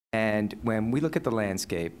And when we look at the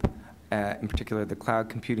landscape, in particular the cloud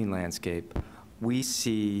computing landscape, we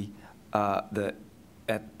see at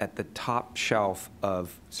the top shelf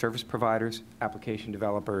of service providers, application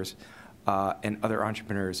developers, and other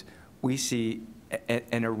entrepreneurs, we see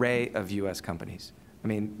an array of U.S. companies. I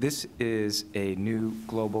mean, this is a new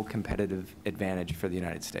global competitive advantage for the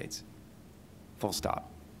United States, full stop.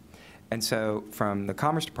 And so from the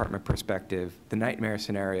Commerce Department perspective, the nightmare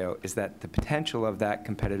scenario is that the potential of that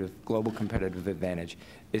global competitive advantage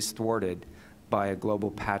is thwarted by a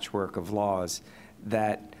global patchwork of laws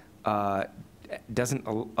that doesn't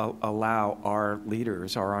allow our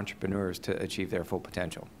leaders, our entrepreneurs, to achieve their full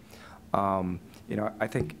potential. You know, I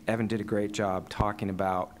think Evan did a great job talking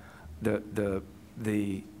about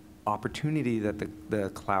the opportunity that the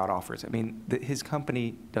cloud offers. I mean, his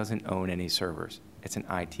company doesn't own any servers. It's an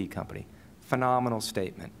IT company. Phenomenal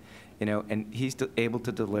statement, you know, and he's able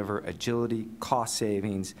to deliver agility, cost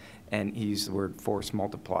savings, and he used the word force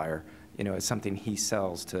multiplier, you know, as something he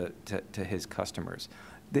sells to his customers.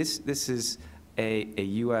 This is a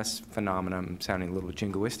U.S. phenomenon. I'm sounding a little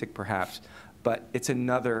jingoistic perhaps, but it's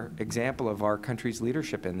another example of our country's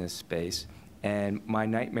leadership in this space. And my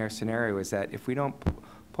nightmare scenario is that if we don't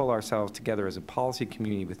pull ourselves together as a policy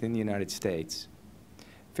community within the United States,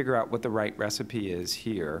 figure out what the right recipe is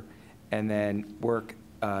here, and then work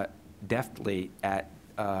deftly at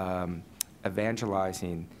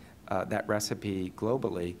evangelizing that recipe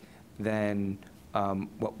globally, then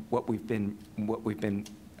what we've been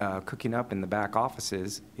cooking up in the back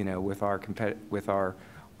offices, you know, with our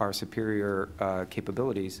superior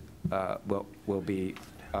capabilities, will be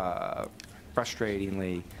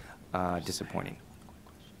frustratingly disappointing.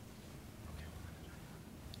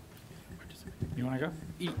 You want to go?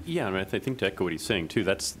 Yeah, I mean, I think to echo what he's saying too,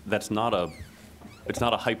 it's not a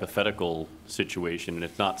hypothetical situation, and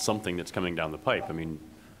it's not something that's coming down the pipe. I mean,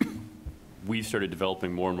 we've started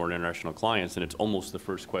developing more and more international clients, and it's almost the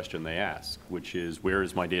first question they ask, which is, where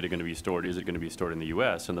is my data going to be stored? Is it going to be stored in the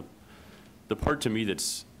U.S.? And the part to me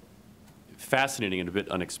that's fascinating and a bit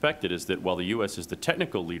unexpected is that while the U.S. is the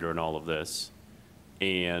technical leader in all of this,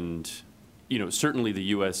 and you know, certainly the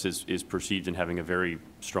U.S. is perceived in having a very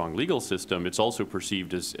strong legal system, it's also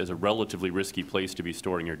perceived as a relatively risky place to be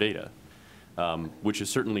storing your data, which is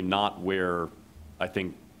certainly not where I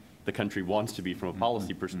think the country wants to be from a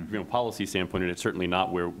policy, policy standpoint, and it's certainly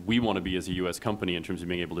not where we want to be as a U.S. company in terms of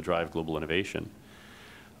being able to drive global innovation.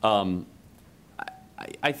 I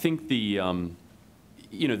think you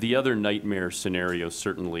know, the other nightmare scenario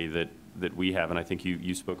certainly that we have, and I think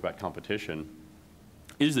you spoke about competition,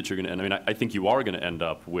 is that you're going to end, I mean, I think you are going to end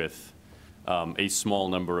up with a small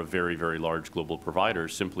number of very, very large global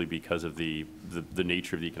providers simply because of the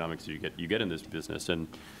nature of the economics that you get in this business, and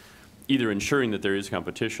either ensuring that there is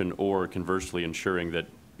competition or conversely ensuring that,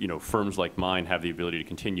 you know, firms like mine have the ability to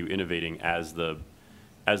continue innovating as the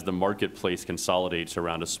marketplace consolidates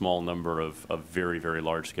around a small number of very, very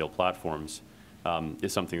large scale platforms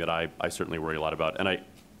is something that I certainly worry a lot about.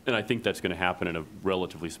 And I think that's going to happen in a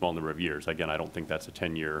relatively small number of years. Again, I don't think that's a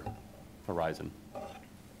 10-year horizon.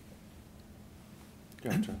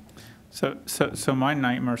 Gotcha. So my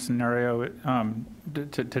nightmare scenario,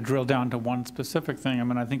 to drill down to one specific thing. I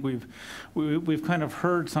mean, I think we've kind of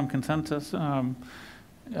heard some consensus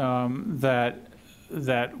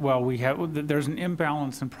that well, there's an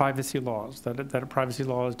imbalance in privacy laws, that privacy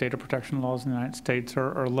laws, data protection laws in the United States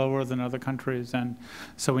are lower than other countries, and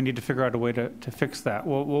so we need to figure out a way to fix that.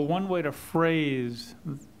 Well, one way to phrase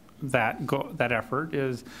that effort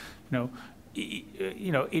is,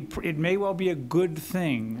 it may well be a good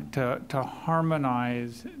thing to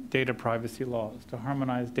harmonize data privacy laws, to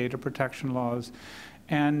harmonize data protection laws.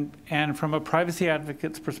 And from a privacy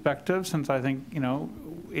advocate's perspective, since I think,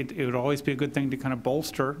 it would always be a good thing to kind of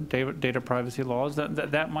bolster data privacy laws,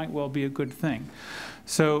 that might well be a good thing.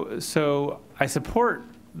 So I support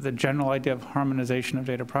the general idea of harmonization of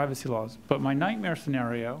data privacy laws. But my nightmare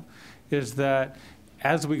scenario is that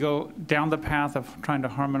as we go down the path of trying to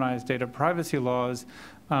harmonize data privacy laws,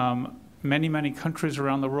 many, many countries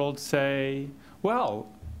around the world say, well,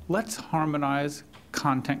 let's harmonize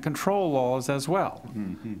content control laws as well.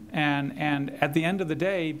 Mm-hmm. And at the end of the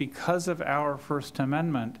day, because of our First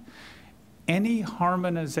Amendment, any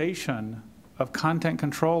harmonization of content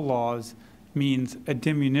control laws means a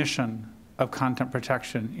diminution of content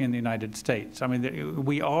protection in the United States. I mean,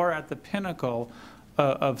 we are at the pinnacle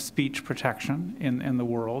speech protection in the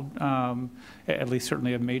world, at least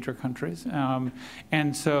certainly of major countries.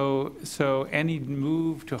 And so any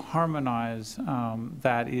move to harmonize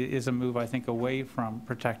that is a move, I think, away from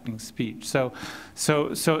protecting speech. So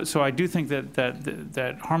I do think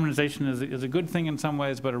that harmonization is a good thing in some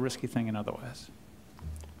ways, but a risky thing in other ways.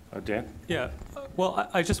 Dan? Yeah, well,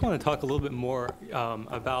 I just want to talk a little bit more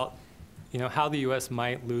about how the U.S.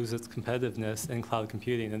 might lose its competitiveness in cloud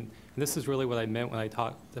computing. And this is really what I meant when I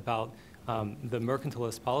talked about the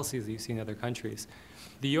mercantilist policies that you see in other countries.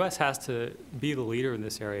 The U.S. has to be the leader in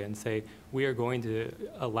this area and say, we are going to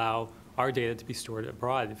allow our data to be stored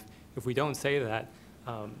abroad. If we don't say that,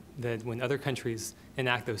 then when other countries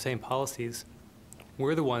enact those same policies,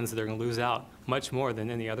 we're the ones that are going to lose out much more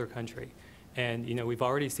than any other country. And we've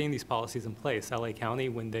already seen these policies in place. LA County,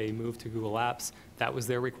 when they moved to Google Apps, that was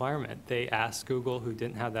their requirement. They asked Google, who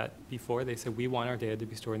didn't have that before, they said, we want our data to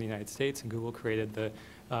be stored in the United States, and Google created the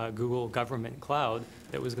Google government cloud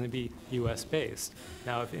that was going to be US based.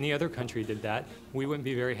 Now, if any other country did that, we wouldn't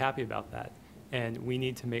be very happy about that. And we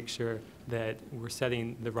need to make sure that we're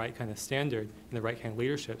setting the right kind of standard and the right kind of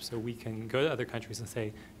leadership so we can go to other countries and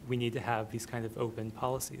say, we need to have these kind of open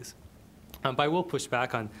policies. But I will push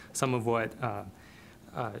back on some of what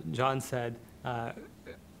John said.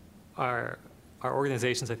 Our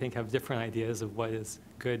organizations, I think, have different ideas of what is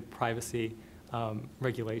good privacy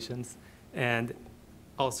regulations and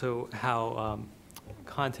also how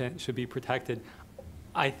content should be protected.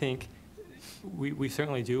 I think we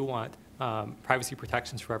certainly do want privacy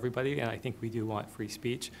protections for everybody, and I think we do want free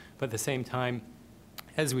speech. But at the same time,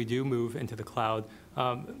 as we do move into the cloud,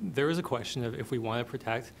 there is a question of if we want to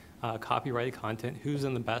protect copyrighted content, who's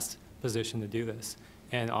in the best position to do this?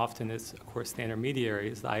 And often it's, of course, the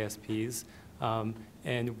intermediaries, the ISPs.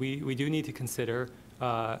 And we do need to consider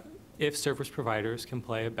if service providers can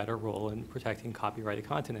play a better role in protecting copyrighted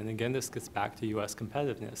content. And again, this gets back to US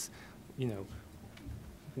competitiveness.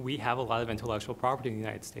 We have a lot of intellectual property in the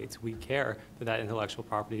United States. We care that that intellectual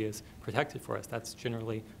property is protected for us. That's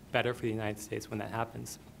generally better for the United States when that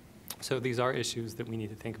happens. So these are issues that we need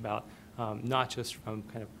to think about, not just from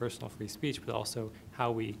kind of personal free speech, but also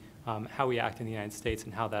how we act in the United States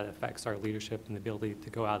and how that affects our leadership and the ability to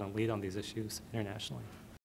go out and lead on these issues internationally.